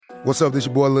What's up, this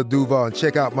your boy Lil Duval, and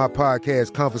check out my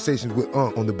podcast, Conversations with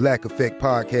Unc, on the Black Effect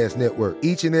Podcast Network.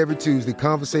 Each and every Tuesday,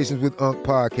 Conversations with Unc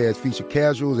podcast feature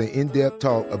casuals and in-depth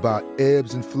talk about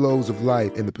ebbs and flows of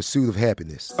life and the pursuit of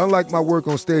happiness. Unlike my work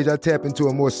on stage, I tap into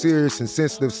a more serious and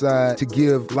sensitive side to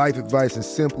give life advice and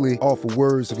simply offer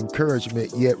words of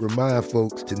encouragement, yet remind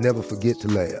folks to never forget to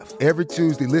laugh. Every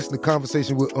Tuesday, listen to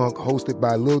Conversations with Unc, hosted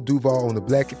by Lil Duval on the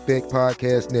Black Effect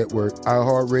Podcast Network,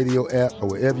 iHeartRadio app, or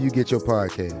wherever you get your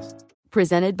podcasts.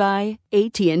 Presented by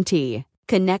AT&T.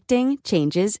 Connecting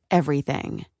changes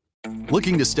everything.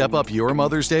 Looking to step up your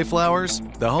Mother's Day flowers?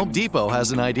 The Home Depot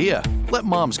has an idea. Let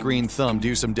Mom's green thumb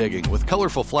do some digging with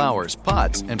colorful flowers,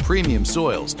 pots, and premium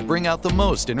soils to bring out the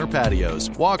most in her patios,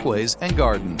 walkways, and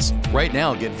gardens. Right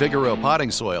now, get Vigoro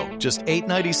potting soil, just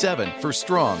 $8.97 for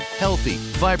strong, healthy,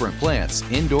 vibrant plants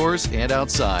indoors and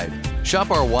outside. Shop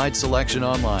our wide selection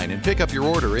online and pick up your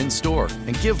order in-store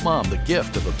and give Mom the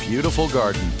gift of a beautiful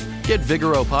garden. Get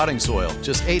Vigoro potting soil,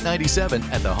 just $8.97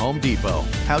 at the Home Depot.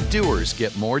 How doers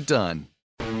get more done.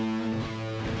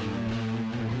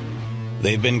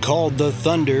 They've been called the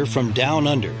Thunder from Down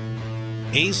Under.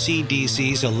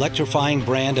 AC/DC's electrifying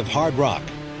brand of hard rock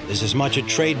is as much a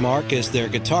trademark as their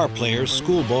guitar player's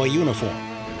schoolboy uniform.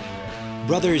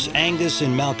 Brothers Angus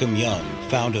and Malcolm Young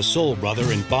found a soul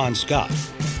brother in Bon Scott,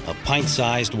 a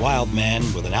pint-sized wild man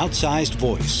with an outsized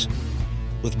voice.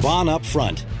 With Bon up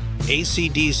front,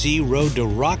 AC/DC rode to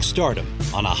rock stardom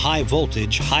on a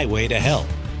high-voltage highway to hell.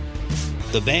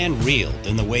 The band reeled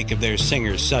in the wake of their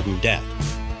singer's sudden death.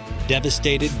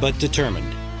 Devastated but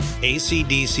determined,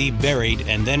 AC/DC buried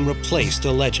and then replaced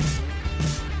a legend.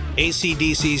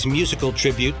 AC/DC's musical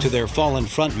tribute to their fallen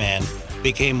frontman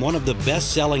became one of the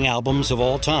best-selling albums of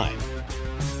all time.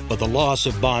 But the loss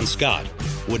of Bon Scott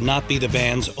would not be the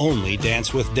band's only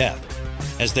dance with death,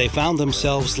 as they found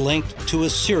themselves linked to a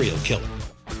serial killer.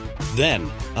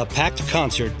 Then, a packed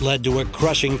concert led to a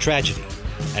crushing tragedy,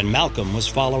 and Malcolm was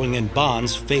following in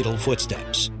Bon's fatal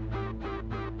footsteps.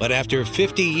 But after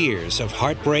 50 years of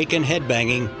heartbreak and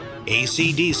headbanging,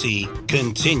 AC/DC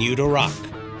continue to rock.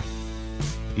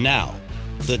 Now,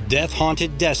 the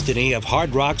death-haunted destiny of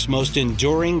hard rock's most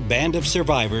enduring band of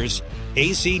survivors,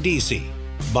 AC/DC,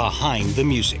 behind the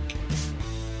music.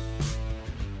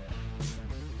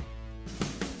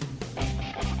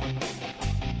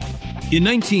 In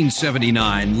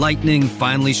 1979, lightning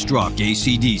finally struck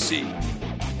AC/DC.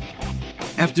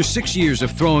 After 6 years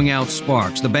of throwing out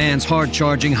sparks, the band's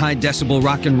hard-charging, high-decibel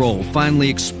rock and roll finally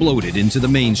exploded into the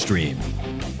mainstream.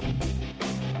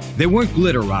 They weren't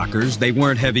glitter rockers, they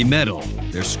weren't heavy metal.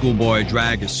 Their schoolboy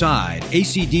drag aside,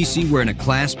 AC/DC were in a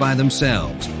class by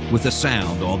themselves, with a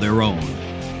sound all their own.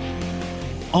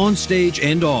 On stage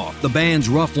and off, the band's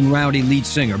rough and rowdy lead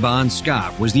singer, Bon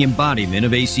Scott, was the embodiment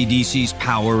of AC/DC's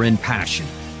power and passion.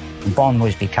 Bon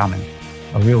was becoming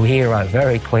a real hero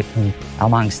very quickly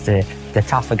amongst the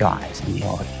tougher guys. And,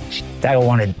 they all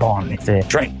wanted Bon to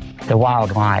drink the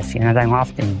wild life. They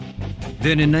loved him.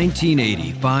 Then in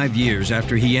 1980, 5 years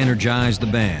after he energized the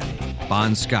band,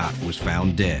 Bon Scott was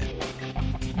found dead.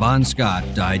 Bon Scott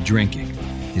died drinking.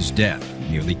 His death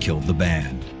nearly killed the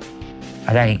band.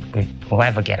 I don't think we'll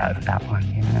ever get over that one,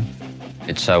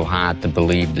 It's so hard to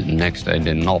believe that the next day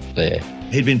they're not there.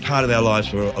 He'd been part of our lives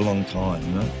for a long time,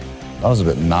 I was a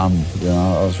bit numb,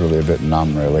 I was really a bit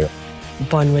numb, really.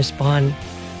 Bon was Bon.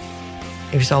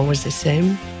 He was always the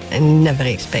same and never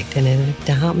expecting anything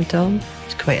to happen to him.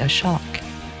 It's quite a shock.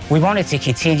 We wanted to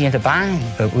continue the band,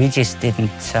 but we just didn't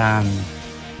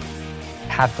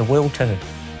have the will to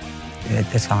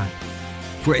at the time.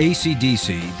 For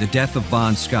AC/DC, the death of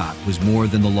Bon Scott was more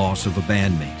than the loss of a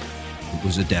bandmate. It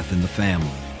was a death in the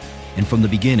family. And from the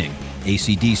beginning,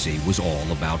 AC/DC was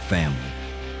all about family.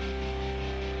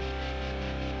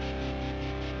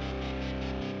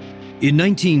 In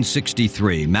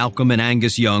 1963, Malcolm and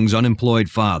Angus Young's unemployed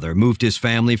father moved his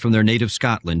family from their native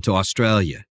Scotland to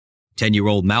Australia.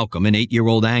 10-year-old Malcolm and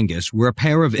 8-year-old Angus were a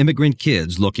pair of immigrant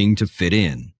kids looking to fit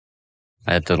in.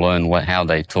 I had to learn how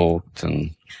they talked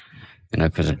and,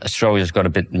 because Australia's got a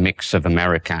bit mix of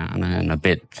Americana and a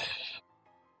bit,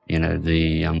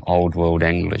 the old world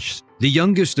English. The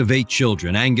youngest of 8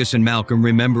 children, Angus and Malcolm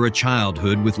remember a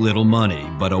childhood with little money,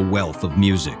 but a wealth of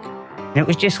music. It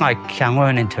was just like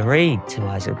learning to read to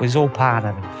us. It was all part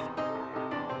of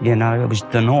it. It was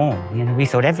the norm. We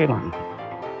thought everyone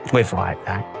lived like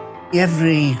that.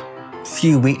 Every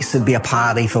few weeks there'd be a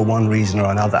party for one reason or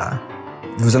another.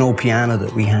 There was an old piano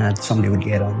that we had. Somebody would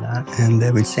get on that and they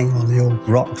would sing all the old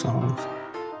rock songs.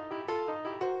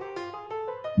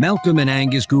 Malcolm and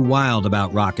Angus grew wild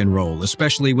about rock and roll,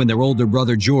 especially when their older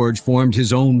brother George formed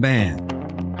his own band.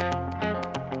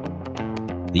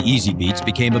 The Easy Beats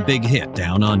became a big hit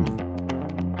down under.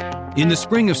 In the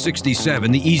spring of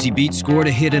 '67, the Easy Beats scored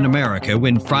a hit in America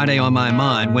when Friday on My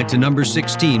Mind went to number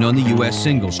 16 on the U.S.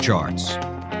 singles charts.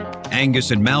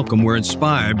 Angus and Malcolm were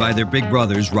inspired by their big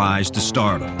brother's rise to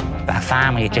stardom. Our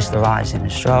family had just arrived in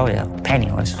Australia,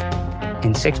 penniless.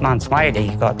 And 6 months later,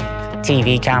 you got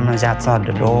TV cameras outside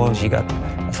the doors, you got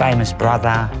a famous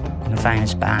brother and a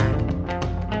famous band.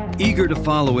 Eager to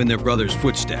follow in their brother's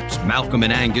footsteps, Malcolm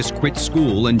and Angus quit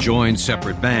school and joined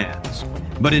separate bands.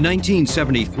 But in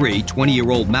 1973,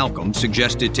 20-year-old Malcolm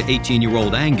suggested to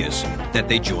 18-year-old Angus that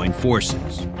they join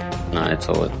forces. I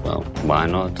thought, well, why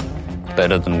not?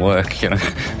 Better than work, you know.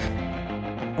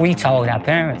 We told our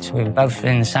parents we were both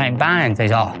in the same band. They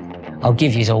said, oh, I'll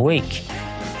give you a week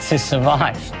to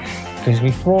survive, because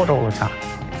we fought all the time.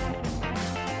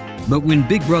 But when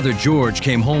Big Brother George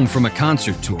came home from a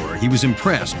concert tour, he was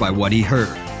impressed by what he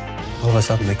heard. All of a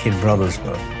sudden, the kid brothers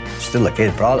were still the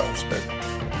kid brothers, but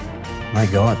my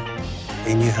God,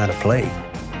 they knew how to play.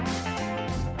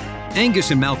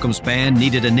 Angus and Malcolm's band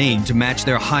needed a name to match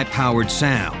their high-powered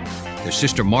sound. Their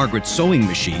sister Margaret's sewing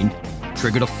machine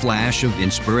triggered a flash of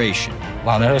inspiration.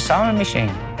 Well, there was a sewing machine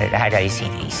that had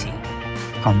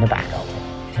AC/DC on the back of it.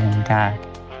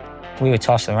 And we were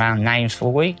tossing around names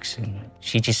for weeks, and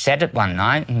she just said it one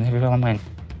night, and everyone went,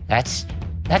 that's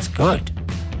good.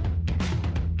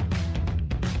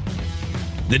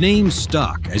 The name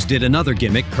stuck, as did another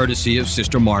gimmick courtesy of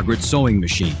Sister Margaret's sewing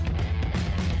machine.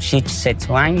 She said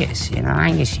to Angus,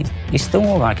 Angus, you're still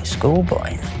more like a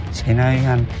schoolboy. You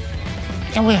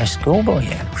don't wear a schoolboy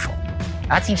uniform.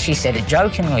 I think she said it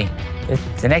jokingly.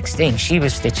 The next thing, she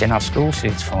was stitching our school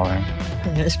suits for him.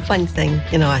 It was a fun thing.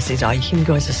 I said, you can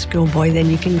go as a schoolboy, then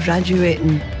you can graduate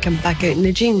and come back out in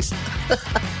the jeans.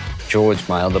 George,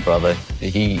 my other brother,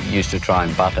 he used to try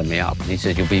and butter me up. He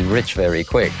said, you'll be rich very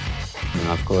quick. And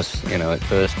of course, at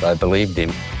first I believed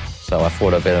him, so I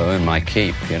thought I'd better earn my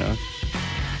keep, In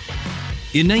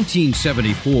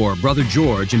 1974, Brother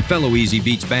George and fellow Easy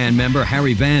Beats band member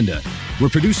Harry Vanda were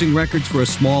producing records for a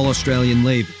small Australian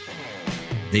label.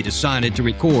 They decided to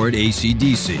record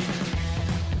AC/DC.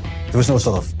 There was no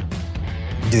sort of,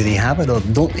 do they have it or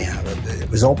don't they have it? It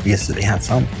was obvious that they had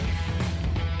something.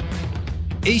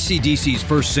 AC/DC's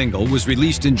first single was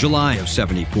released in July of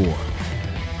 '74.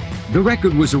 The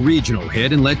record was a regional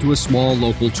hit and led to a small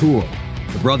local tour.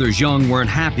 The brothers Young weren't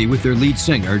happy with their lead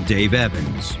singer, Dave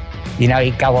Evans.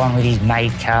 He'd go on with his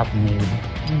makeup and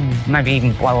he'd maybe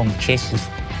even blow him kisses.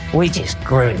 We just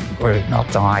grew, not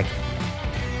died.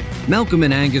 Malcolm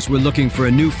and Angus were looking for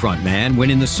a new frontman when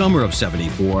in the summer of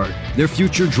 '74, their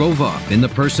future drove up in the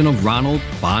person of Ronald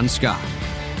Bon Scott.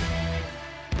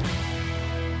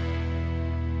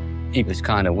 It was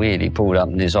kind of weird. He pulled up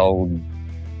in this old,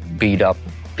 beat-up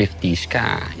 50s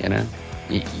car,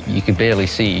 You could barely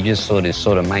see. You just saw this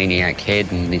sort of maniac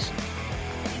head and this,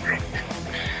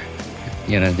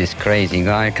 this crazy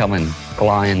guy coming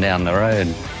flying down the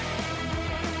road.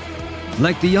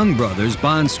 Like the Young brothers,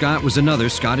 Bon Scott was another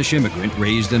Scottish immigrant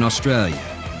raised in Australia.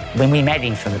 When we met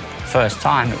him for the first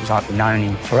time, it was like we'd known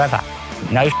him forever.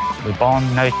 No with Bon,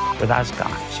 no with us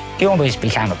guys. He always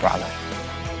became a brother.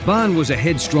 Bon was a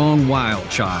headstrong, wild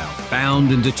child,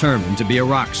 bound and determined to be a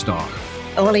rock star.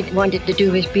 All he wanted to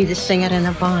do was be the singer in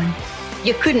a band.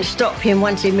 You couldn't stop him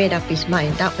once he made up his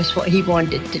mind. That was what he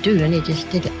wanted to do, and he just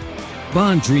did it.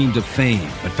 Bon dreamed of fame,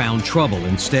 but found trouble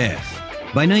instead.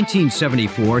 By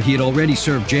 1974, he had already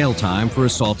served jail time for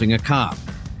assaulting a cop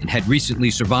and had recently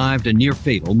survived a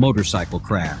near-fatal motorcycle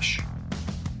crash.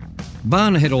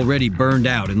 Bon had already burned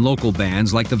out in local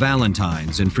bands like the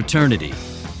Valentines and Fraternity.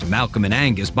 To Malcolm and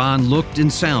Angus, Bon looked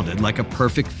and sounded like a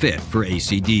perfect fit for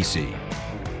AC/DC.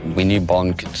 We knew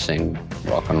Bon could sing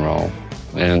rock and roll.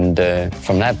 And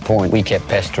from that point, we kept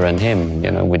pestering him.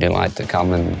 Would he like to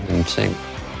come and sing?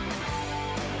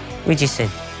 We just said,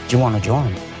 do you want to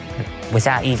join?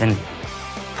 Without even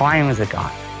playing with the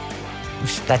guy.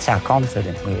 That's how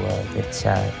confident we were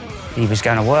that he was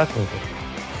going to work with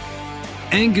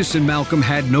it. Angus and Malcolm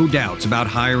had no doubts about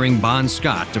hiring Bon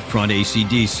Scott to front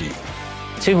AC/DC.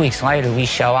 2 weeks later, we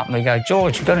show up and we go,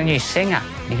 George, we've got a new singer.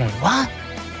 He goes, what?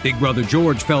 Big Brother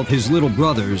George felt his little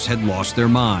brothers had lost their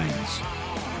minds.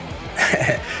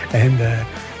 And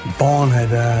Bon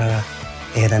had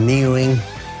a knee ring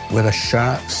with a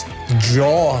shark's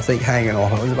jaw, I think, hanging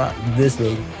off. It was about this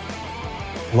big.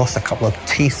 Lost a couple of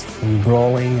teeth from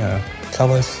brawling,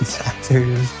 colours and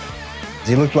tattoos.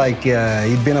 He looked like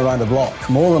he'd been around the block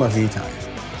more than a few times.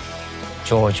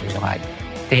 George was like,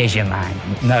 there's your man,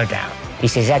 no doubt. He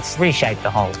says, that's reshaped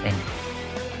the whole thing.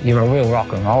 You're a real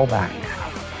rock and roll band now.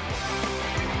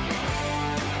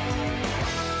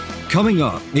 Coming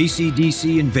up,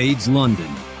 AC/DC invades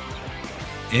London.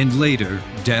 And later,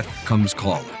 death comes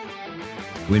calling.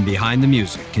 When Behind the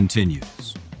Music continues.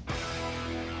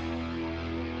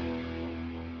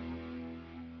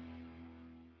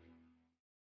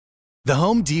 The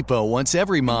Home Depot wants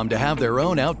every mom to have their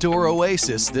own outdoor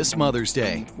oasis this Mother's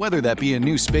Day, whether that be a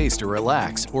new space to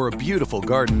relax or a beautiful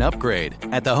garden upgrade.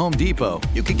 At the Home Depot,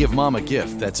 you could give mom a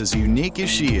gift that's as unique as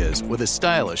she is, with a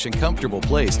stylish and comfortable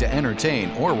place to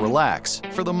entertain or relax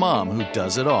for the mom who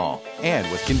does it all.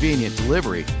 And with convenient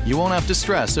delivery, you won't have to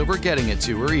stress over getting it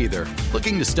to her either.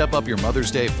 Looking to step up your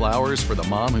Mother's Day flowers for the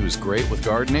mom who's great with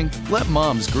gardening? Let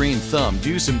Mom's Green Thumb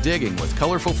do some digging with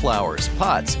colorful flowers,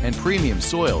 pots, and premium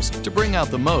soils to bring out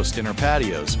the most in her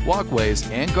patios, walkways,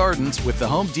 and gardens with the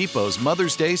Home Depot's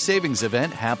Mother's Day Savings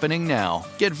Event happening now.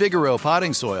 Get Vigoro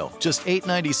potting soil, just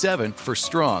 $8.97 for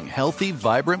strong, healthy,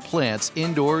 vibrant plants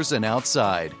indoors and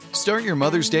outside. Start your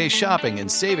Mother's Day shopping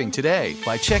and saving today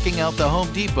by checking out the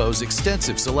Home Depot's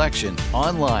extensive selection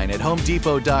online at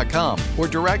HomeDepot.com or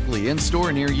directly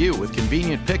in-store near you with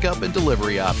convenient pickup and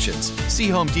delivery options. See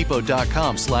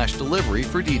HomeDepot.com/delivery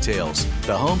for details.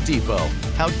 The Home Depot.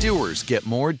 How doers get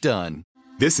more done.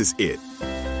 This is it.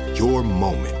 Your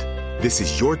moment. This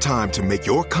is your time to make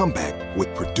your comeback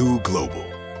with Purdue Global.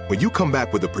 When you come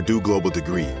back with a Purdue Global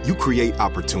degree, you create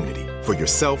opportunity for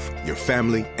yourself, your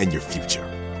family, and your future.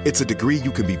 It's a degree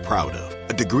you can be proud of,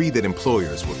 a degree that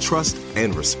employers will trust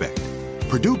and respect.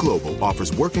 Purdue Global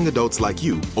offers working adults like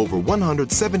you over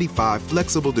 175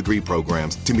 flexible degree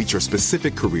programs to meet your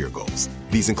specific career goals.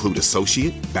 These include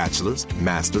associate, bachelor's,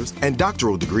 master's, and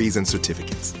doctoral degrees and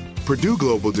certificates. Purdue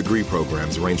Global degree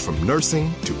programs range from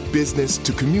nursing to business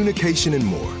to communication and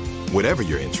more. Whatever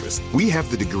your interest, we have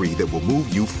the degree that will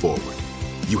move you forward.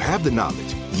 You have the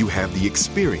knowledge, you have the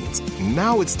experience.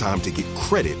 Now it's time to get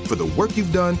credit for the work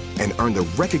you've done and earn the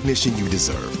recognition you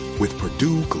deserve with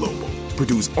Purdue Global,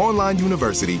 Purdue's online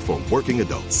university for working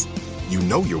adults. You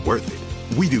know you're worth it.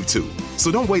 We do too. So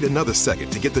don't wait another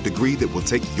second to get the degree that will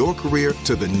take your career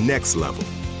to the next level.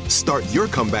 Start your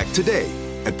comeback today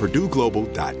at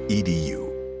purdueglobal.edu.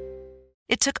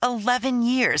 It took 11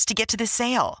 years to get to this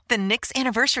sale. The Knix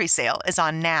Anniversary Sale is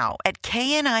on now at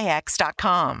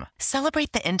knix.com.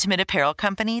 Celebrate the intimate apparel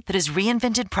company that has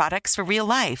reinvented products for real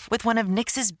life with one of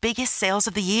Knix's biggest sales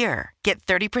of the year. Get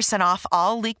 30% off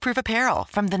all leak-proof apparel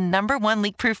from the #1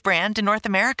 leak-proof brand in North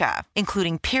America,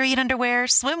 including period underwear,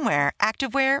 swimwear,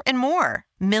 activewear, and more.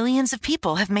 Millions of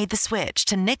people have made the switch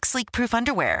to Knix leak-proof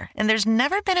underwear, and there's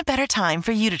never been a better time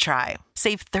for you to try.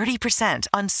 Save 30%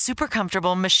 on super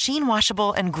comfortable,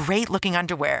 machine-washable, and great-looking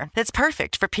underwear that's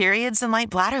perfect for periods and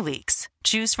light bladder leaks.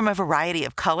 Choose from a variety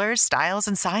of colors, styles,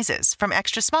 and sizes, from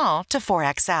extra small to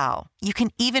 4XL. You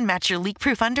can even match your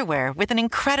leak-proof underwear with an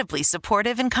incredibly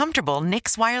supportive and comfortable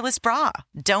Knix wireless bra.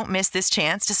 Don't miss this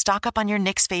chance to stock up on your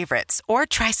Knix favorites or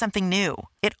try something new.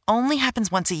 It only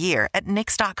happens once a year at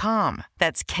Knix.com.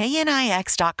 That's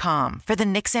knix.com for the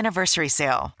Knix Anniversary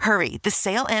Sale. Hurry, the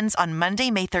sale ends on Monday,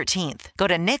 May 13th. Go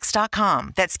to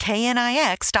Knix.com. That's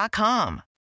knix.com.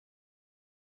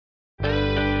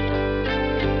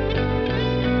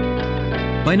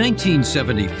 By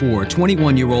 1974,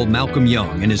 21-year-old Malcolm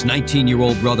Young and his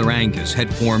 19-year-old brother Angus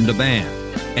had formed a band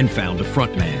and found a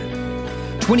frontman.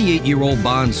 28-year-old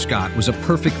Bon Scott was a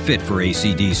perfect fit for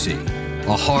AC/DC,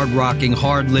 a hard-rocking,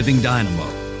 hard-living dynamo.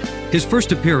 His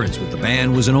first appearance with the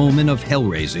band was an omen of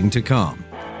hell-raising to come.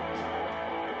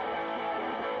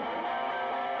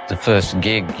 The first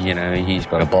gig, he's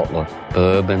got a bottle of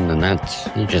bourbon and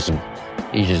he just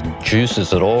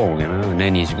juices it all, and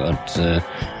then he's got...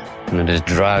 there's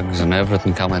drugs and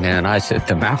everything coming in. And I said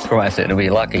to Malcolm, he'll be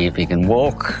lucky if he can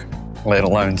walk, let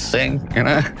alone sing,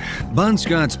 Bon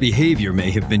Scott's behavior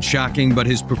may have been shocking, but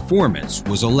his performance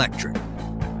was electric.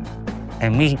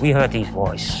 And we heard his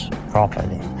voice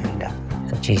properly. And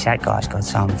said, geez, that guy's got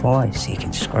some voice. He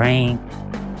can scream.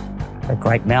 A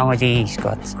great melody. He's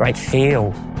got great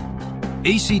feel.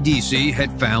 AC/DC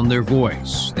had found their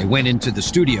voice. They went into the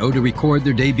studio to record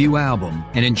their debut album,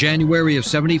 and in January of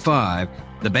 '75,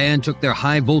 the band took their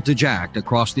high-voltage act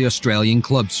across the Australian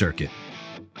club circuit.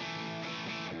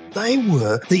 They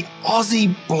were the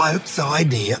Aussie bloke's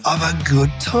idea of a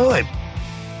good time.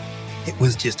 It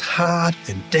was just hard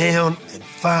and down and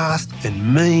fast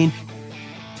and mean,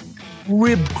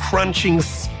 rib-crunching,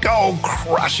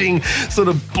 skull-crushing, sort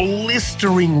of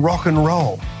blistering rock and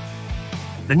roll.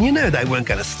 And they weren't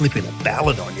going to slip in a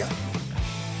ballad on you.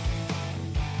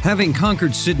 Having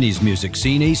conquered Sydney's music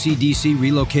scene, AC/DC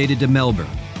relocated to Melbourne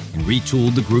and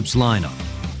retooled the group's lineup.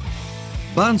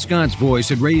 Bon Scott's voice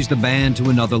had raised the band to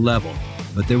another level,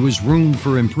 but there was room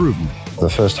for improvement. The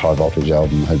first High Voltage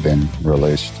album had been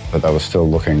released, but they were still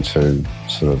looking to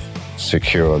sort of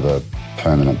secure the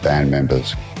permanent band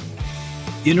members.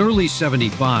 In early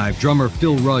 '75, drummer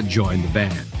Phil Rudd joined the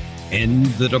band. End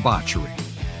the debauchery.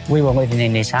 We were living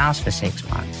in this house for 6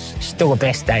 months. Still the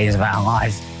best days of our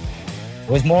lives.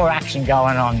 There was more action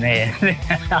going on there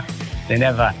than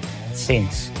ever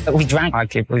since. We drank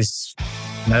like it was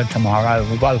no tomorrow.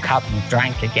 We woke up and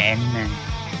drank again, and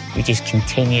we just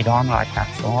continued on like that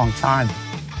for a long time.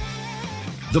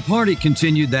 The party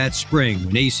continued that spring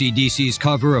when AC/DC's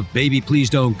cover of Baby Please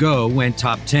Don't Go went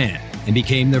top 10 and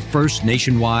became their first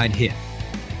nationwide hit.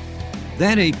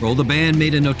 That April, the band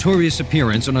made a notorious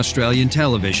appearance on Australian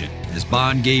television as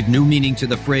Bond gave new meaning to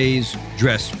the phrase,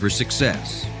 dressed for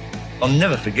success. I'll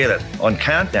never forget it. On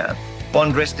Countdown,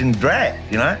 Bond dressed in drag,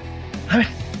 you know? I mean,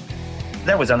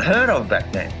 that was unheard of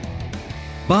back then.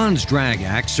 Bond's drag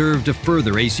act served to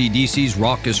further AC/DC's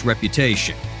raucous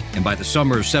reputation, and by the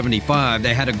summer of '75,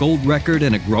 they had a gold record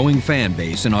and a growing fan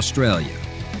base in Australia.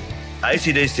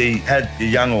 AC/DC had a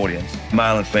young audience,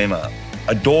 male and female,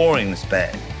 adoring this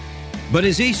band. But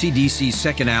as AC/DC's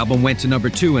second album went to number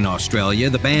 2 in Australia,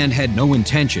 the band had no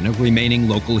intention of remaining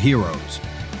local heroes.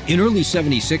 In early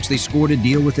 '76, they scored a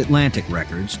deal with Atlantic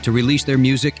Records to release their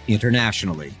music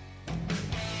internationally.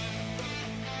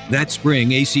 That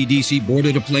spring, AC/DC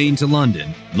boarded a plane to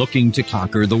London, looking to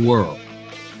conquer the world.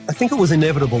 I think it was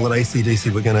inevitable that AC/DC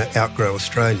were going to outgrow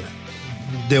Australia.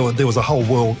 There was a whole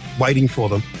world waiting for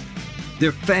them.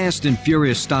 Their fast and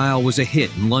furious style was a hit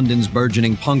in London's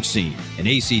burgeoning punk scene, and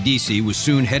AC/DC was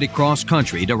soon headed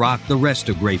cross-country to rock the rest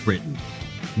of Great Britain.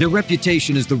 Their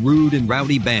reputation as the rude and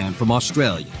rowdy band from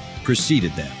Australia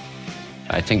preceded them.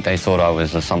 I think they thought I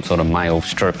was some sort of male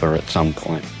stripper at some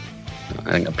point.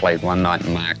 I think I played one night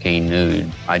in Marquee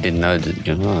nude. I didn't know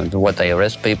that, what, they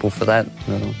arrest people for that?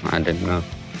 I didn't know.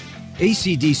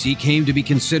 AC/DC came to be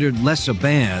considered less a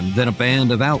band than a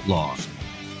band of outlaws.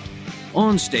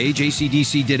 On stage,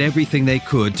 AC/DC did everything they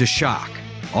could to shock.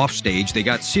 Off stage, they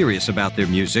got serious about their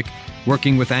music,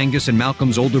 working with Angus and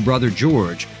Malcolm's older brother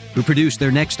George, who produced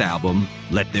their next album,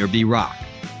 Let There Be Rock.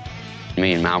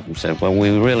 Me and Malcolm said, well, we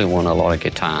really want a lot of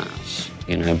guitars,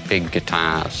 big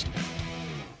guitars.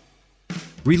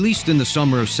 Released in the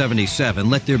summer of '77,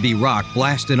 Let There Be Rock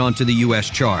blasted onto the U.S.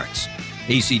 charts.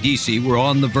 AC/DC were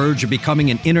on the verge of becoming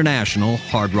an international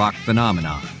hard rock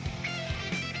phenomenon.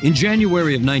 In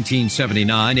January of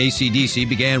 1979, AC/DC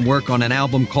began work on an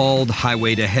album called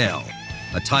Highway to Hell,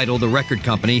 a title the record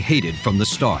company hated from the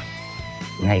start.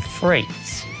 They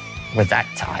freaked with that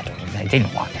title. They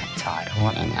didn't want that title.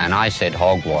 And I said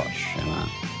hogwash.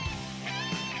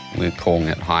 We're calling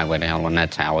it Highway to Hell, and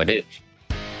that's how it is.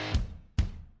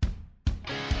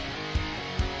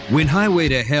 When Highway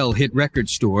to Hell hit record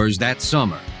stores that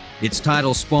summer, its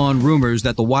title spawned rumors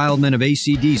that the wild men of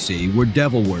AC/DC were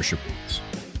devil worshippers.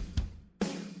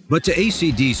 But to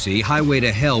AC/DC, Highway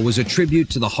to Hell was a tribute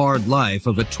to the hard life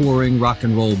of a touring rock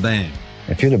and roll band.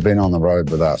 If you'd have been on the road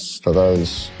with us for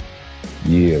those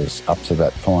years up to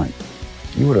that point,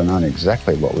 you would have known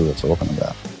exactly what we were talking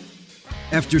about.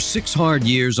 After 6 hard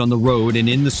years on the road and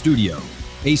in the studio,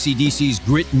 AC/DC's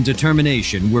grit and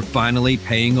determination were finally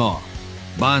paying off.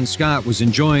 Bon Scott was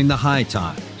enjoying the high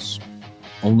times.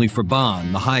 Only for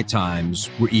Bon, the high times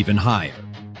were even higher.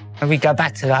 And we go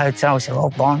back to the hotel, we say,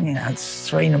 oh, Bon, it's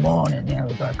 3 in the morning,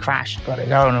 we've got to crash, got to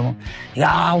go. And you go,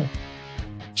 oh,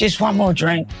 just one more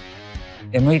drink.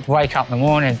 And we'd wake up in the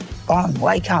morning, Bon,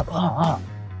 wake up, oh.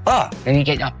 Then you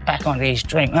get back onto his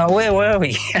drink. Oh, where were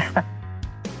we?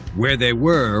 Where they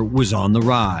were was on the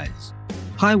rise.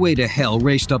 Highway to Hell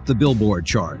raced up the Billboard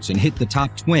charts and hit the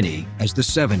top 20 as the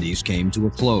 '70s came to a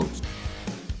close.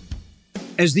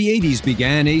 As the '80s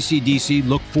began, AC/DC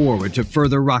looked forward to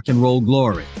further rock and roll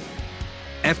glory.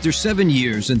 After 7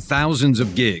 years and thousands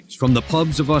of gigs, from the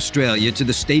pubs of Australia to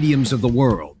the stadiums of the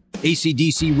world,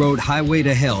 AC/DC rode Highway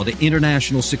to Hell to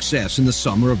international success in the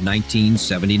summer of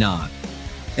 1979.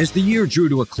 As the year drew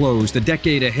to a close, the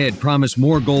decade ahead promised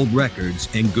more gold records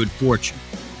and good fortune.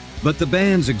 But the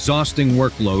band's exhausting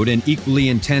workload and equally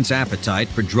intense appetite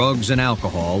for drugs and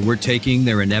alcohol were taking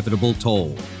their inevitable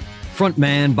toll.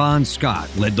 Frontman Bon Scott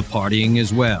led the partying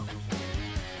as well.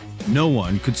 No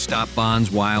one could stop Bon's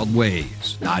wild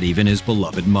ways, not even his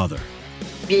beloved mother.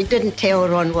 You didn't tell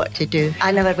Ron what to do.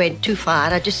 I never went too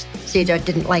far. I just said I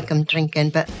didn't like him drinking,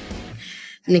 but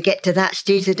when they get to that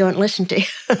stage, they don't listen to you.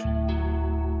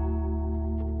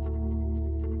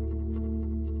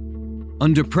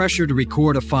 Under pressure to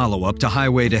record a follow-up to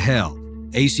Highway to Hell,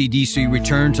 AC/DC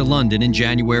returned to London in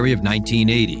January of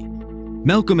 1980.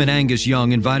 Malcolm and Angus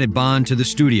Young invited Bon to the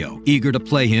studio, eager to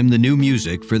play him the new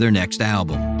music for their next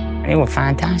album. They were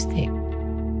fantastic.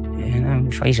 You know,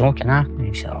 he's looking after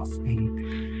himself.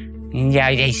 And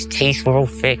yeah, his teeth were all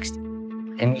fixed.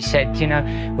 And he said, you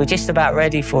know, we're just about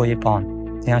ready for you, Bon.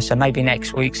 You know, so maybe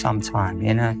next week sometime,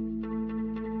 you know.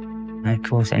 And of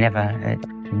course, it never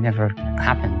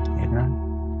happened, you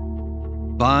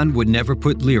know. Bon would never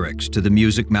put lyrics to the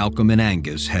music Malcolm and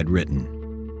Angus had written.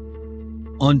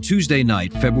 On Tuesday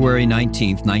night, February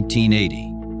 19th,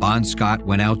 1980, Bon Scott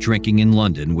went out drinking in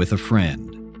London with a friend.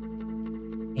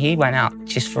 He went out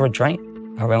just for a drink,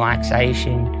 a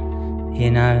relaxation, you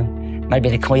know,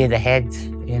 maybe to clear the head,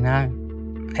 you know,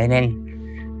 and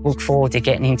then look forward to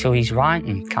getting into his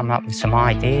writing, come up with some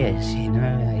ideas, you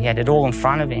know. He had it all in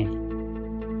front of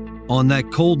him. On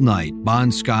that cold night,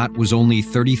 Bon Scott was only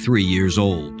 33 years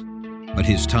old, but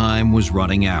his time was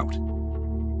running out.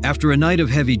 After a night of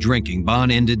heavy drinking, Bon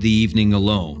ended the evening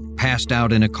alone, passed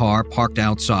out in a car parked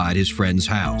outside his friend's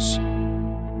house.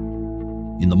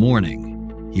 In the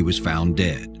morning, he was found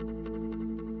dead.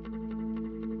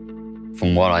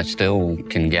 From what I still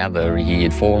can gather, he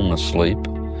had fallen asleep,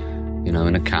 you know,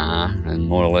 in a car and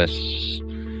more or less,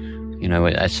 you know,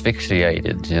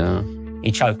 asphyxiated, you know.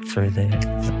 He choked through the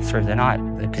night,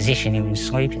 the position he was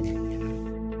sleeping in.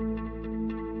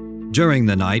 During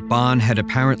the night, Bon had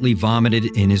apparently vomited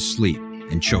in his sleep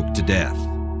and choked to death.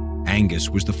 Angus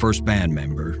was the first band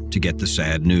member to get the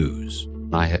sad news.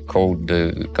 I had called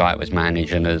the guy that was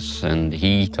managing us, and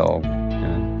he told me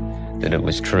that it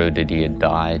was true that he had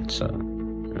died. So,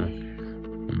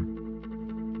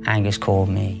 Angus called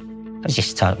me. I was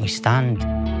just totally stunned.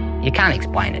 You can't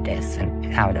explain a death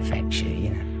and how it affects you, you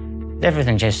know.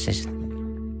 Everything just is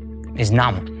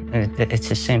numb. It's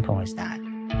as simple as that.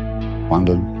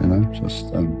 Wondered, you know, just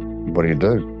what do you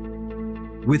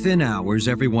do? Within hours,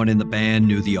 everyone in the band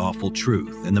knew the awful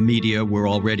truth, and the media were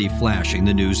already flashing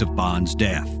the news of Bon's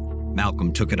death.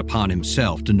 Malcolm took it upon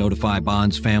himself to notify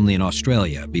Bon's family in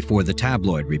Australia before the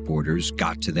tabloid reporters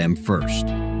got to them first.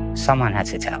 Someone had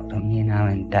to tell them, you know,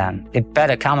 and it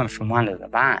better coming from one of the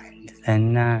band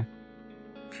than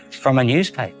from a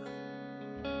newspaper.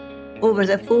 Over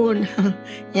the phone,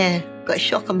 yeah, got a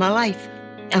shock of my life.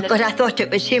 Because I thought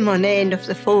it was him on the end of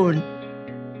the phone.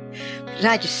 But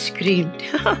I just screamed.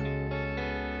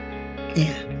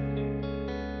 Yeah.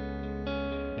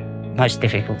 Most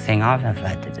difficult thing I've ever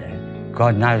had to do.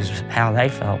 God knows how they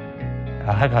felt.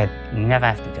 I hope I never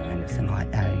have to do anything like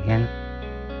that again.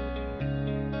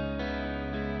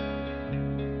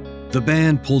 The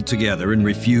band pulled together and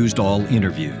refused all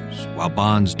interviews, while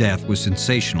Bon's death was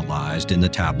sensationalized in the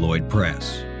tabloid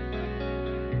press.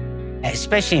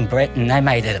 Especially in Britain, they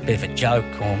made it a bit of a joke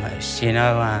almost, you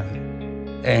know,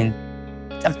 and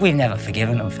we've never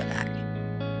forgiven them for that.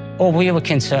 All we were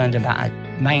concerned about,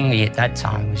 mainly at that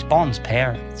time, was Bon's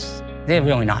parents. They're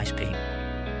really nice people.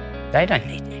 They don't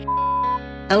need it.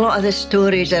 A lot of the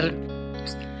stories are,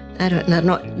 I don't know,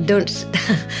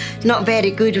 not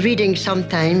very good reading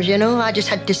sometimes, you know. I just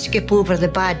had to skip over the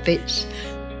bad bits.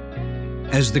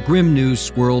 As the grim news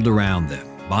swirled around them,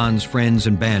 Bon's friends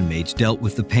and bandmates dealt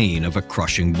with the pain of a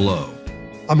crushing blow.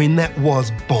 I mean, that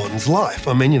was Bon's life.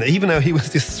 I mean, you know, even though he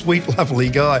was this sweet, lovely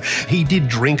guy, he did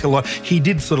drink a lot. He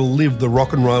did sort of live the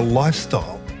rock and roll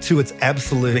lifestyle to its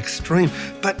absolute extreme.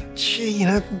 But, gee, you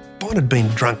know, Bon had been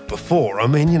drunk before. I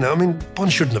mean, Bon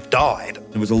shouldn't have died.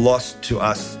 It was a loss to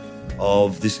us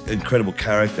of this incredible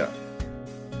character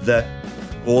that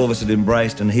all of us had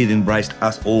embraced, and he'd embraced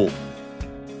us all.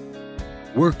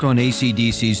 Work on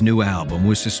AC/DC's new album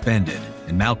was suspended,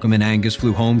 and Malcolm and Angus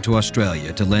flew home to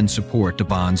Australia to lend support to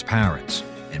Bon's parents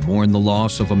and mourn the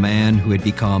loss of a man who had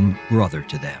become brother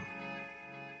to them.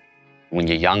 When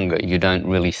you're younger, you don't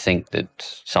really think that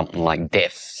something like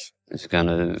death is going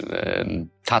to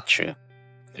touch you.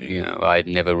 You know, I'd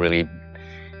never really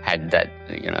had that,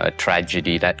 you know, a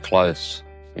tragedy that close,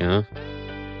 you know,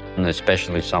 and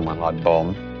especially someone like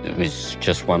Bon. It was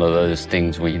just one of those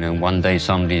things where, you know, one day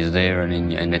somebody's there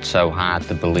and it's so hard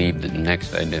to believe that the next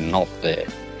day they're not there.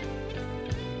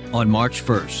 On March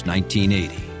 1st,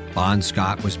 1980, Bon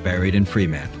Scott was buried in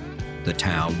Fremantle, the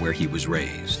town where he was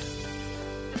raised.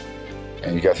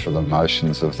 And you go through the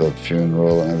motions of the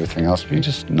funeral and everything else, but you're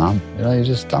just numb. You know, you're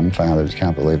just dumbfounded. You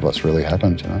can't believe what's really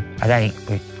happened, you know. I don't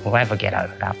think we'll ever get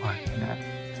over that one, you know.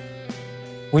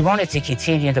 We wanted to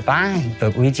continue the band,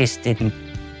 but we just didn't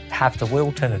have the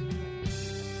will to.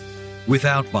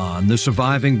 Without Bon, the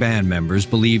surviving band members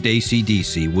believed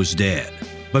AC/DC was dead.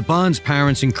 But Bon's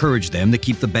parents encouraged them to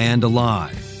keep the band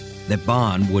alive, that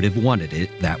Bon would have wanted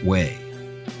it that way.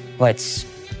 Let's,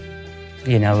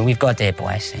 you know, we've got their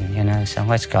blessing, you know, so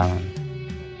let's go and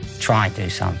try and do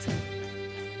something.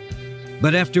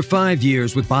 But after 5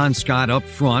 years with Bon Scott up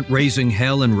front, raising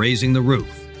hell and raising the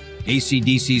roof,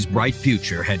 AC/DC's bright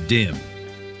future had dimmed,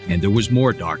 and there was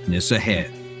more darkness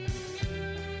ahead.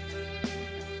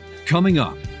 Coming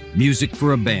up, music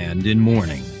for a band in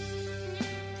mourning.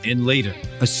 And later,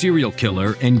 a serial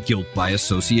killer and guilt by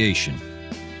association.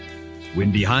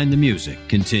 When Behind the Music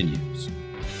continues.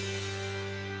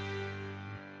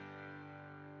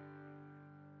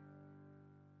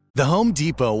 The Home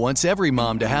Depot wants every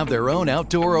mom to have their own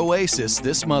outdoor oasis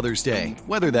this Mother's Day,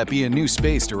 whether that be a new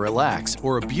space to relax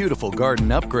or a beautiful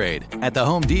garden upgrade. At the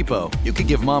Home Depot, you could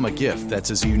give mom a gift that's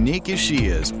as unique as she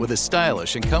is, with a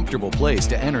stylish and comfortable place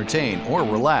to entertain or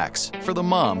relax for the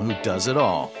mom who does it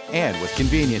all. And with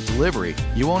convenient delivery,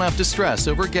 you won't have to stress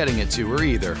over getting it to her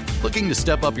either. Looking to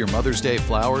step up your Mother's Day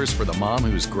flowers for the mom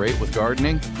who's great with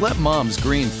gardening? Let Mom's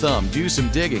Green Thumb do some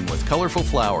digging with colorful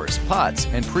flowers, pots,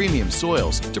 and premium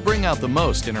soils to bring out the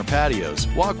most in her patios,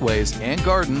 walkways, and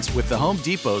gardens with the Home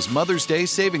Depot's Mother's Day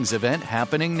Savings Event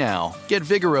happening now. Get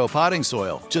Vigoro potting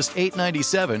soil, just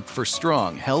 $8.97 for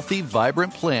strong, healthy,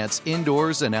 vibrant plants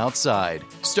indoors and outside.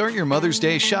 Start your Mother's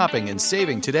Day shopping and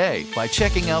saving today by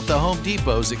checking out the Home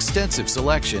Depot's extensive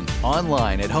selection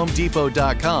online at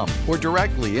HomeDepot.com or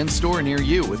directly in-store near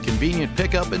you with convenient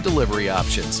pickup and delivery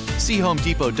options. See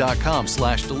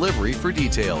HomeDepot.com/delivery for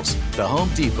details. The Home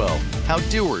Depot, how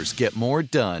doers get more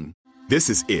done. This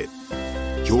is it.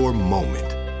 Your moment.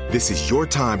 This is your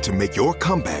time to make your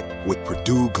comeback with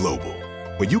Purdue Global.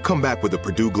 When you come back with a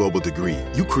Purdue Global degree,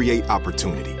 you create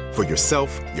opportunity for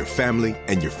yourself, your family,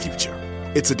 and your future.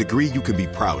 It's a degree you can be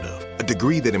proud of, a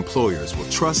degree that employers will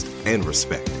trust and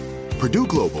respect. Purdue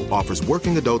Global offers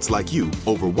working adults like you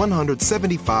over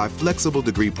 175 flexible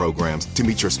degree programs to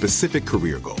meet your specific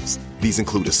career goals. These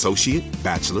include associate,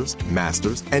 bachelor's,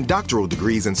 master's, and doctoral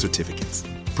degrees and certificates.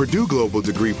 Purdue Global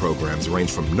degree programs range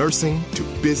from nursing to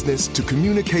business to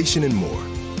communication and more.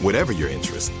 Whatever your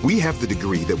interest, we have the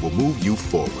degree that will move you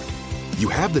forward. You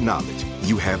have the knowledge,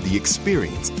 you have the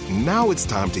experience. Now it's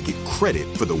time to get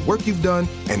credit for the work you've done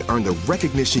and earn the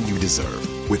recognition you deserve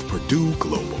with Purdue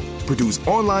Global, Purdue's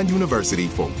online university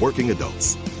for working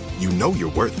adults. You know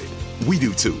you're worth it. We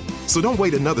do too. So don't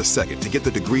wait another second to get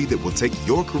the degree that will take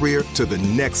your career to the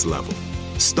next level.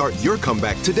 Start your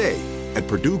comeback today at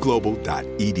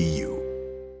purdueglobal.edu.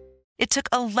 It took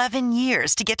 11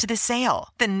 years to get to this sale.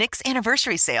 The Knix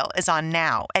Anniversary Sale is on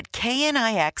now at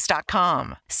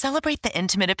knix.com. Celebrate the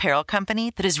intimate apparel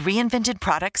company that has reinvented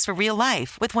products for real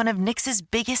life with one of Knix's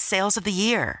biggest sales of the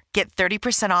year. Get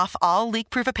 30% off all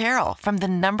leak-proof apparel from the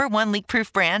 #1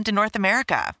 leak-proof brand in North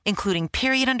America, including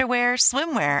period underwear,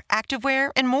 swimwear,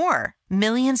 activewear, and more.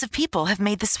 Millions of people have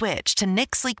made the switch to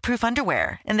Knix leak-proof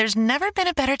underwear, and there's never been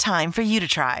a better time for you to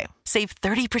try. Save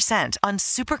 30% on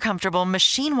super comfortable,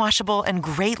 machine-washable, and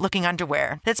great-looking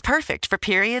underwear that's perfect for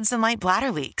periods and light bladder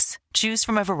leaks. Choose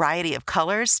from a variety of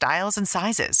colors, styles, and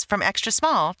sizes, from extra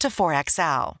small to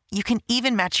 4XL. You can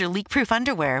even match your leak-proof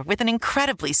underwear with an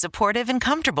incredibly supportive and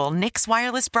comfortable Knix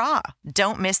wireless bra.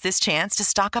 Don't miss this chance to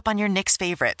stock up on your Knix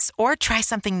favorites or try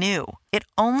something new. It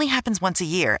only happens once a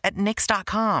year at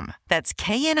Knix.com. That's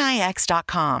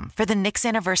KNIX.com for the Knix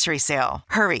Anniversary Sale.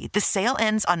 Hurry, the sale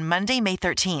ends on Monday, May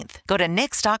 13th. Go to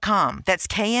Knix.com. That's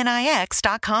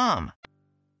KNIX.com.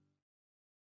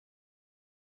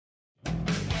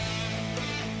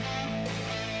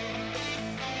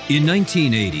 In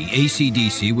 1980,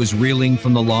 AC/DC was reeling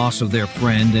from the loss of their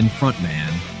friend and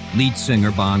frontman, lead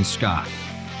singer Bon Scott.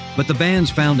 But the band's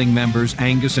founding members,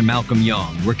 Angus and Malcolm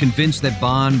Young, were convinced that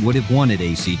Bon would have wanted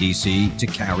AC/DC to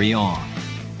carry on.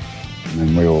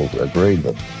 And we all agreed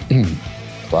that the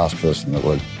last person that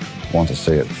would want to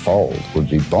see it fold would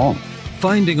be Bon.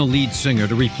 Finding a lead singer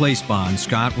to replace Bon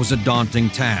Scott was a daunting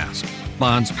task.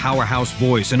 Bon's powerhouse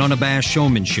voice and unabashed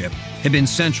showmanship had been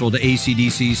central to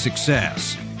AC/DC's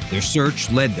success. Their search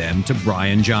led them to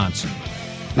Brian Johnson.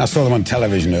 I saw them on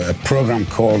television, a program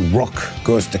called Rock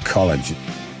Goes to College.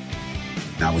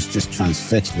 I was just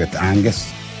transfixed with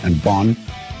Angus and Bon,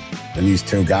 and these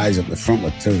two guys up the front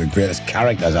were two of the greatest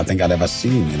characters I think I'd ever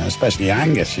seen, especially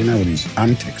Angus, with his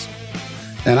antics.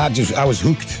 And I was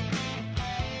hooked.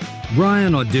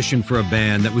 Brian auditioned for a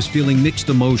band that was feeling mixed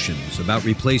emotions about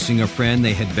replacing a friend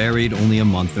they had buried only a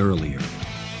month earlier.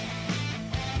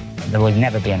 There would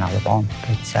never be another Bon,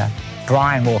 but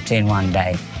Brian walked in one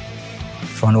day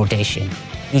for an audition.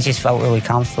 He just felt really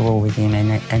comfortable with him,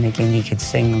 and again, he could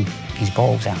sing his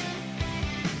balls out.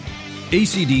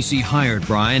 AC/DC hired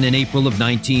Brian in April of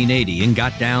 1980 and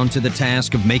got down to the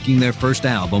task of making their first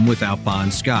album without Bon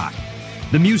Scott.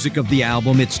 The music of the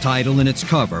album, its title, and its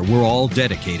cover were all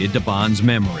dedicated to Bon's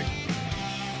memory.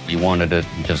 We wanted it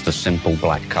just a simple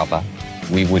black cover.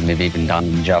 We wouldn't have even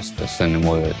done justice in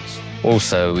words.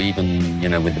 Also, even,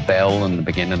 with the bell in the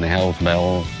beginning, the Hell's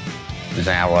Bell, is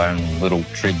our own little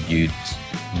tribute.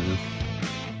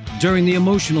 During the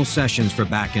emotional sessions for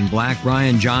Back in Black,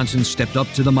 Brian Johnson stepped up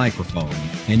to the microphone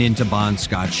and into Bon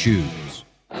Scott's shoes.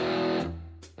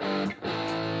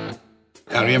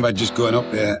 I remember just going up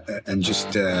there and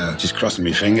just crossing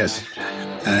my fingers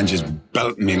and just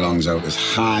belting my lungs out as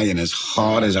high and as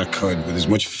hard as I could with as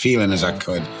much feeling as I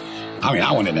could. I mean,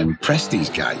 I wanted to impress these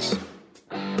guys.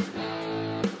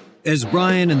 As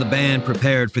Brian and the band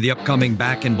prepared for the upcoming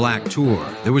Back in Black tour,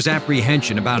 there was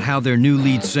apprehension about how their new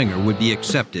lead singer would be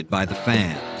accepted by the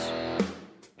fans.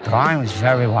 Brian was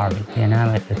very worried,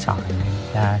 at the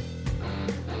time.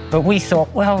 But we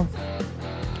thought, well,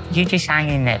 you just hang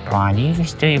in there, Brian. You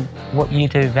just do what you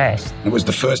do best. It was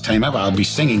the first time ever I'd be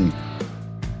singing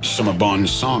some of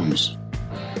Bon's songs.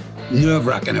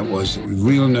 Nerve-wracking it was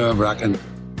real nerve-wracking.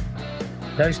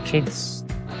 Those kids,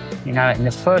 in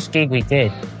the first gig we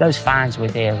did, those fans were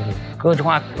there with good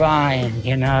luck, Brian,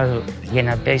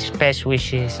 best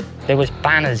wishes. There was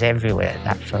banners everywhere at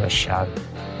that first show.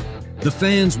 The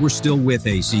fans were still with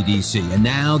AC/DC, and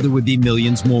now there would be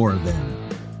millions more of them.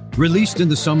 Released in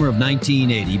the summer of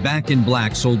 1980, Back in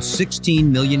Black sold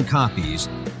 16 million copies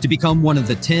to become one of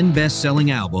the 10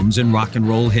 best-selling albums in rock and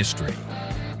roll history.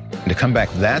 To come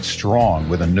back that strong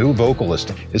with a new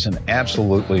vocalist is an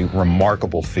absolutely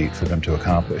remarkable feat for them to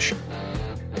accomplish.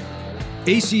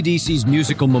 AC/DC's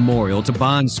musical memorial to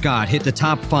Bon Scott hit the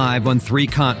top 5 on 3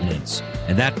 continents,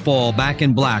 and that fall, Back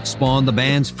in Black spawned the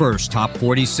band's first top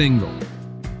 40 single.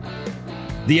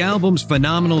 The album's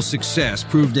phenomenal success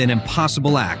proved an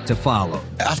impossible act to follow.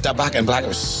 After Back in Black, it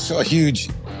was so huge.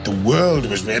 The world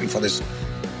was waiting for this,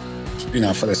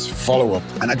 for this follow-up.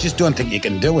 And I just don't think you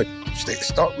can do it. The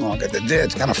stock market,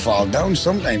 it's going to fall down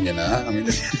sometime,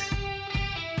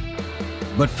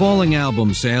 But falling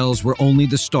album sales were only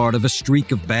the start of a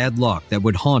streak of bad luck that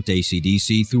would haunt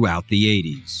AC/DC throughout the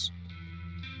 80s.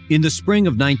 In the spring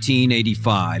of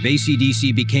 1985,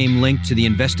 AC/DC became linked to the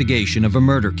investigation of a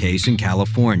murder case in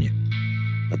California.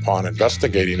 Upon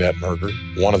investigating that murder,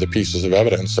 one of the pieces of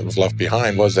evidence that was left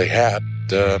behind was they had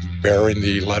bearing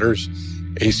the letters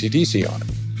AC/DC on it.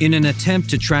 In an attempt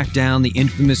to track down the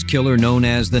infamous killer known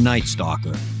as the Night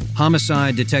Stalker,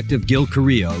 homicide detective Gil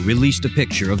Carrillo released a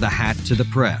picture of the hat to the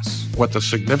press. What the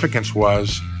significance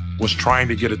was trying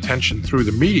to get attention through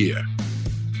the media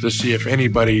to see if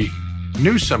anybody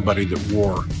knew somebody that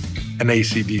wore an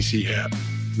AC/DC hat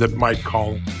that might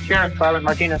call. Sheriff Private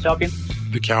Martinez, help you?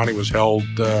 The county was held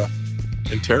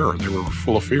in terror. They were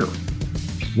full of fear.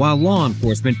 While law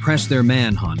enforcement pressed their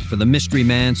manhunt for the mystery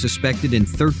man suspected in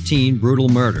 13 brutal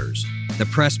murders, the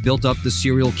press built up the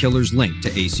serial killer's link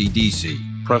to AC/DC.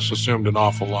 Press assumed an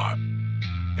awful lot,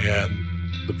 and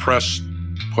the press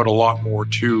put a lot more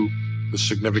to the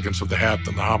significance of the hat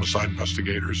than the homicide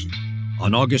investigators.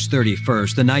 On August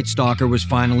 31st, the Night Stalker was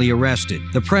finally arrested.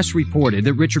 The press reported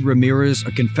that Richard Ramirez,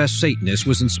 a confessed Satanist,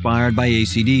 was inspired by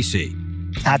AC/DC.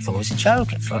 I thought it was a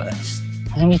joke at first.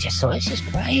 And we just thought, this is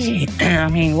crazy. I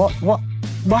mean,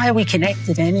 why are we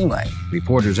connected anyway?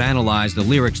 Reporters analyzed the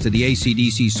lyrics to the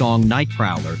AC/DC song Night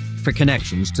Prowler for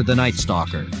connections to the Night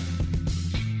Stalker.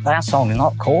 That song is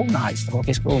not called Night Stalker,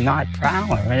 it's called Night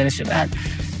Prowler. And it's about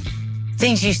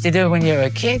things you used to do when you were a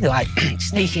kid, like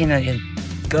sneak in at your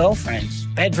girlfriend's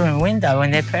bedroom window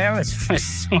when their parents were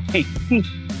asleep.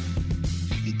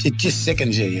 It just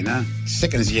sickens you, It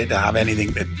sickens you to have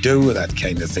anything to do with that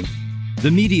kind of thing. The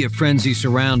media frenzy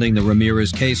surrounding the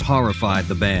Ramirez case horrified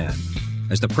the band.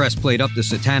 As the press played up the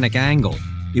satanic angle,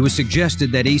 it was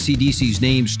suggested that AC/DC's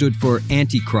name stood for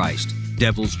Antichrist,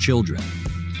 Devil's Children.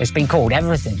 It's been called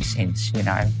everything since,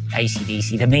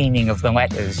 AC/DC, the meaning of the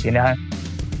letters,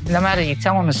 No matter you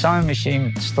tell them a sewing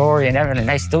machine story and everything,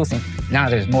 they still think, no,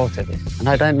 there's more to this. And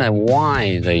I don't know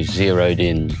why they zeroed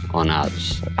in on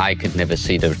us. I could never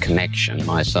see the connection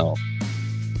myself.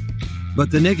 But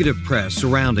the negative press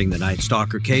surrounding the Night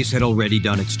Stalker case had already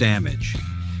done its damage.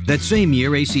 That same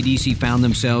year, AC/DC found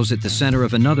themselves at the center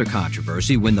of another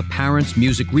controversy when the Parents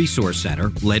Music Resource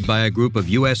Center, led by a group of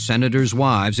U.S. senators'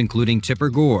 wives, including Tipper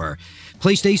Gore,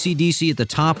 placed AC/DC at the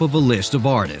top of a list of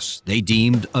artists they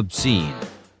deemed obscene.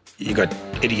 You got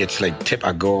idiots like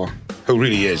Tipper Gore, who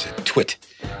really is a twit.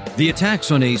 The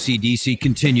attacks on AC/DC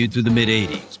continued through the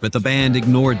mid-'80s, but the band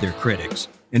ignored their critics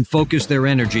and focused their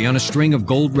energy on a string of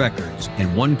gold records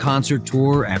and one concert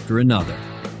tour after another.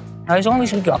 As long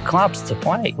as we got clubs to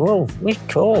play, well, we're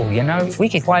cool, If we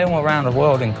could play all around the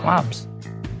world in clubs,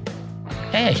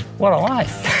 hey, what a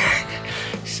life.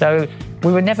 So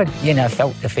we were never,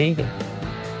 felt defeated.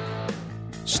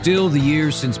 Still, the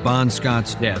years since Bon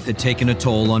Scott's death had taken a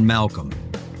toll on Malcolm.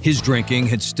 His drinking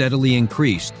had steadily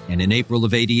increased, and in April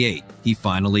of '88, he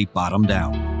finally bottomed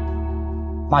out.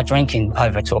 My drinking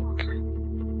overtook,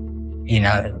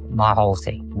 my whole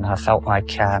thing. And I felt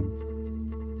like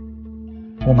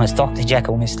almost Dr.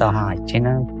 Jekyll, Mr. Hyde,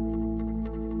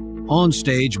 On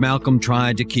stage, Malcolm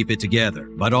tried to keep it together,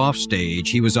 but off stage,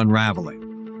 he was unraveling.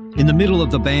 In the middle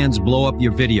of the band's Blow Up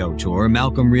Your Video tour,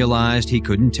 Malcolm realized he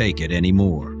couldn't take it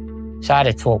anymore. So I had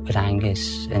a talk with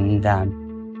Angus, and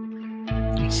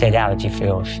he said, how would you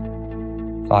feel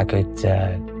if I could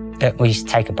at least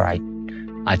take a break?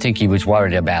 I think he was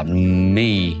worried about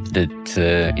me,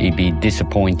 that he'd be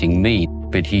disappointing me.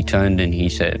 But he turned and he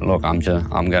said, look, I'm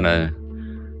gonna,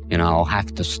 I'll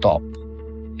have to stop,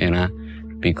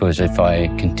 because if I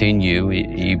continue,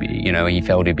 he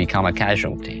felt he'd become a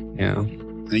casualty,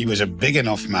 And he was a big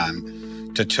enough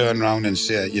man to turn around and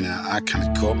say, I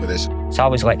can't cope with this. So I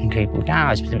was letting people down.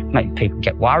 I was making people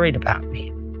get worried about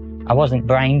me. I wasn't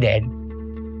brain dead,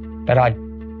 but I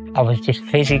was just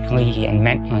physically and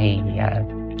mentally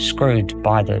screwed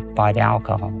by the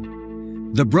alcohol.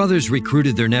 The brothers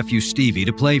recruited their nephew Stevie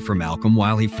to play for Malcolm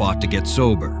while he fought to get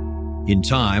sober. In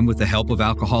time, with the help of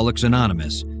Alcoholics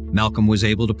Anonymous, Malcolm was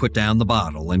able to put down the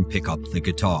bottle and pick up the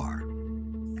guitar.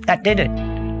 That did it.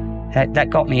 That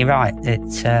got me right.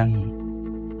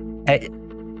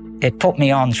 It put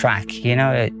me on track,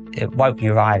 it woke me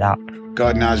right up.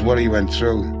 God knows what he went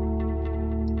through.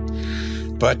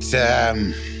 But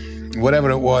whatever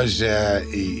it was,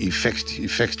 he fixed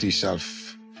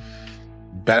himself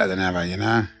better than ever,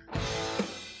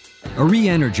 A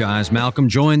re-energized Malcolm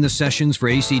joined the sessions for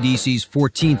AC/DC's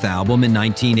 14th album in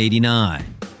 1989.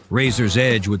 Razor's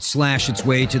Edge would slash its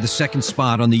way to the second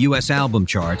spot on the U.S. album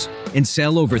charts and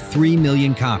sell over 3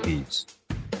 million copies.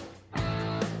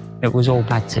 It was all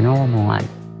back to normal,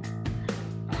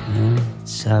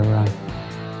 So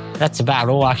that's about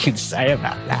all I can say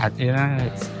about that,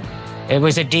 It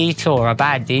was a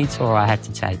bad detour I had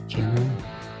to take,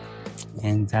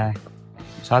 And so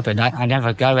I hope I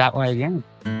never go that way again.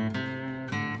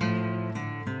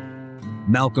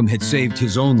 Malcolm had saved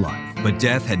his own life, but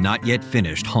death had not yet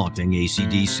finished haunting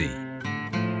AC/DC.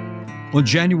 On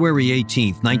January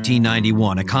 18th,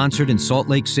 1991, a concert in Salt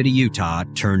Lake City, Utah,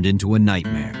 turned into a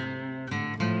nightmare.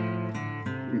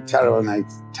 Terrible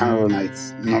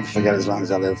nights. Not forget as long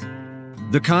as I live.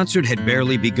 The concert had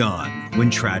barely begun when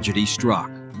tragedy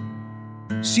struck.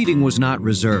 Seating was not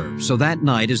reserved, so that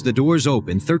night, as the doors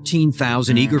opened,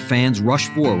 13,000 eager fans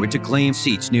rushed forward to claim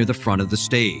seats near the front of the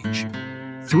stage.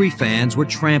 3 fans were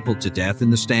trampled to death in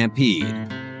the stampede.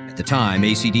 At the time,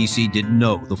 AC/DC didn't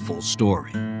know the full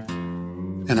story.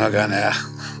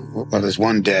 There's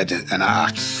one dead, and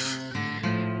that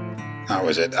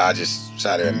was it. I just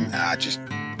sat there and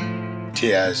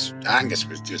tears. Angus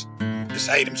was just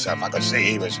beside himself. I could see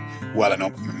he was welling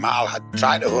up. Mal had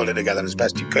tried to hold it together as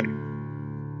best he could.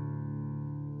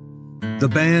 The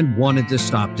band wanted to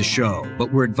stop the show,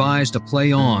 but were advised to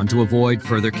play on to avoid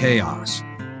further chaos.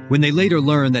 When they later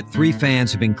learned that 3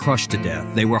 fans had been crushed to death,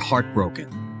 they were heartbroken.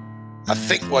 I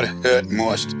think what hurt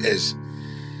most is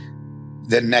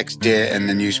the next day in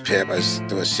the newspapers,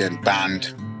 they were saying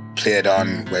band played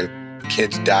on while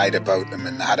kids died about them,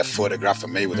 and they had a photograph of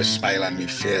me with a smile on my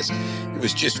face. It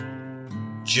was just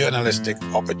journalistic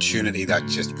opportunity that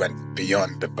just went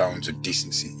beyond the bounds of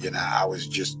decency. I was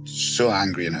just so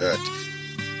angry and hurt.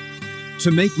 To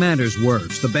make matters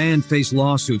worse, the band faced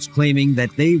lawsuits claiming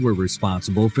that they were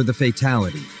responsible for the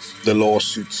fatalities. The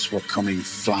lawsuits were coming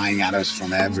flying at us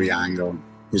from every angle.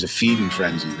 It was a feeding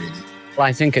frenzy, really. Well,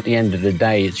 I think at the end of the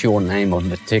day, it's your name on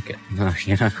the ticket,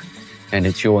 and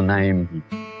it's your name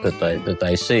that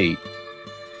they see.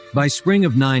 By spring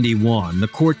of '91, the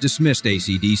court dismissed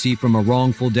AC/DC from a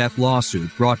wrongful death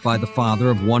lawsuit brought by the father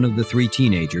of one of the 3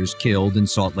 teenagers killed in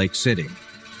Salt Lake City.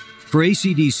 For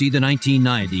AC/DC, the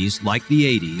 1990s, like the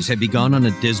 80s, had begun on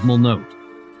a dismal note.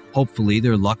 Hopefully,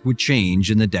 their luck would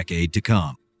change in the decade to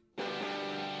come.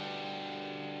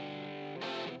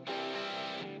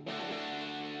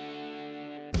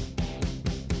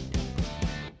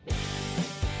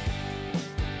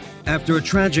 After a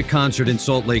tragic concert in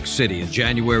Salt Lake City in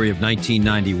January of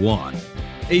 1991,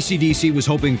 AC/DC was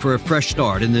hoping for a fresh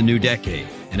start in the new decade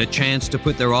and a chance to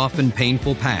put their often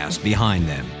painful past behind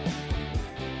them.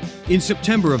 In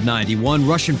September of '91,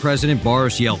 Russian President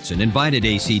Boris Yeltsin invited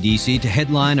AC/DC to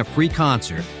headline a free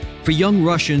concert for young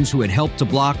Russians who had helped to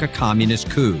block a communist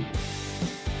coup.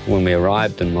 When we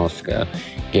arrived in Moscow,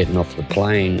 getting off the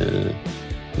plane, there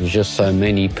was just so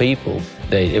many people.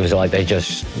 It was like they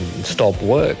just stopped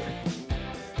work.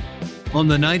 On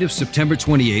the night of September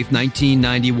 28,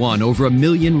 1991, over 1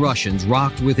 million Russians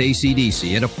rocked with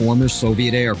AC/DC at a former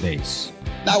Soviet air base.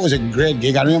 That was a great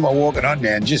gig. I remember walking on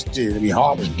there and just my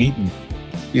heart was beating,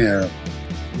 you know.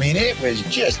 I mean, it was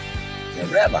just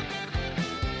forever.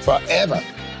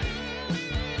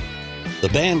 The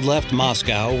band left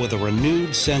Moscow with a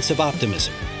renewed sense of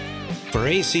optimism. For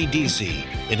AC/DC,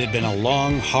 it had been a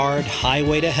long, hard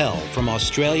highway to hell from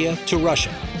Australia to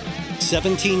Russia.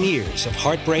 17 years of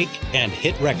heartbreak and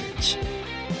hit records.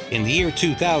 In the year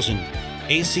 2000,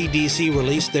 AC/DC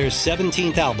released their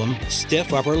 17th album,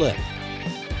 Stiff Upper Lip.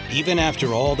 Even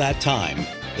after all that time,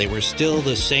 they were still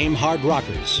the same hard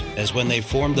rockers as when they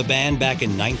formed the band back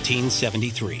in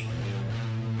 1973.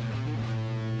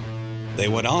 They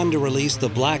went on to release the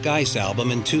Black Ice album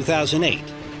in 2008,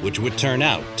 which would turn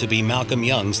out to be Malcolm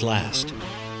Young's last.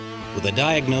 With a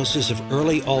diagnosis of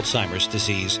early Alzheimer's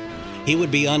disease, he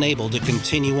would be unable to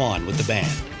continue on with the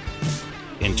band.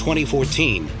 In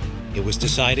 2014, it was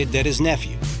decided that his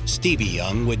nephew, Stevie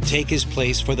Young, would take his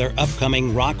place for their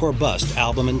upcoming Rock or Bust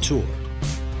album and tour.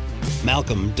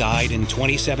 Malcolm died in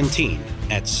 2017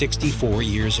 at 64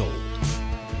 years old.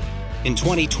 In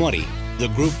 2020, the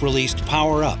group released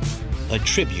Power Up, a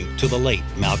tribute to the late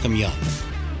Malcolm Young.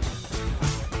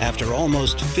 After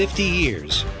almost 50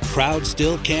 years, crowds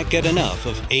still can't get enough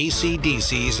of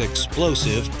AC/DC's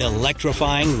explosive,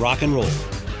 electrifying rock and roll.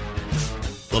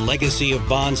 The legacy of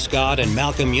Bon Scott and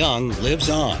Malcolm Young lives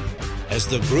on as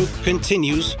the group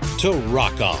continues to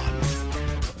rock on.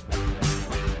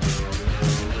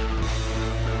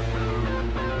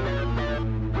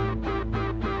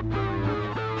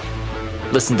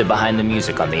 Listen to Behind the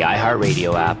Music on the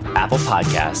iHeartRadio app, Apple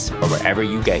Podcasts, or wherever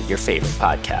you get your favorite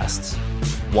podcasts.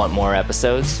 Want more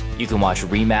episodes? You can watch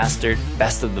remastered,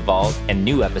 Best of the Vault, and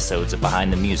new episodes of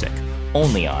Behind the Music,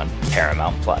 only on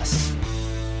Paramount+.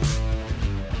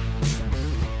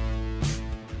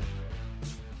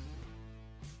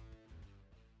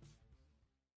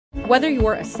 Whether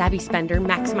you're a savvy spender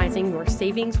maximizing your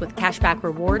savings with cashback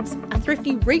rewards, a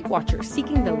thrifty rate watcher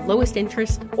seeking the lowest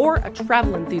interest, or a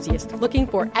travel enthusiast looking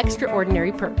for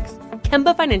extraordinary perks,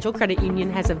 Kemba Financial Credit Union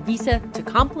has a visa to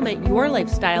complement your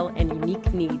lifestyle and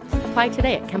unique needs. Apply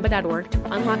today at Kemba.org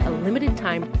to unlock a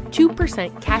limited-time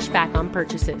 2% cash back on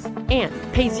purchases and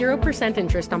pay 0%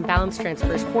 interest on balance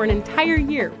transfers for an entire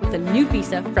year with a new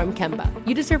visa from Kemba.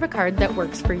 You deserve a card that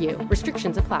works for you.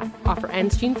 Restrictions apply. Offer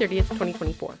ends June 30th,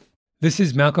 2024. This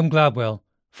is Malcolm Gladwell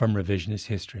from Revisionist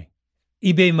History.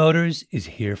 eBay Motors is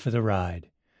here for the ride.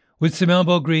 With some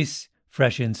elbow grease,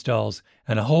 fresh installs,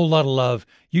 and a whole lot of love,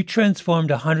 you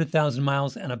transformed 100,000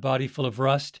 miles and a body full of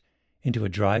rust into a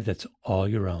drive that's all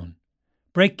your own.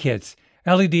 Brake kits,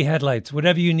 LED headlights,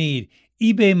 whatever you need,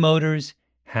 eBay Motors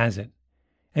has it.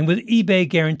 And with eBay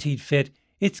Guaranteed Fit,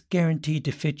 it's guaranteed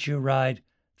to fit your ride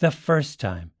the first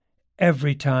time,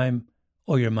 every time,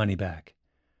 or your money back.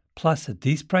 Plus, at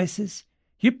these prices,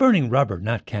 you're burning rubber,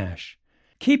 not cash.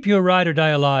 Keep your ride or die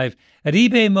alive at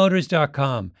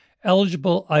ebaymotors.com.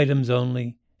 Eligible items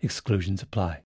only. Exclusions apply.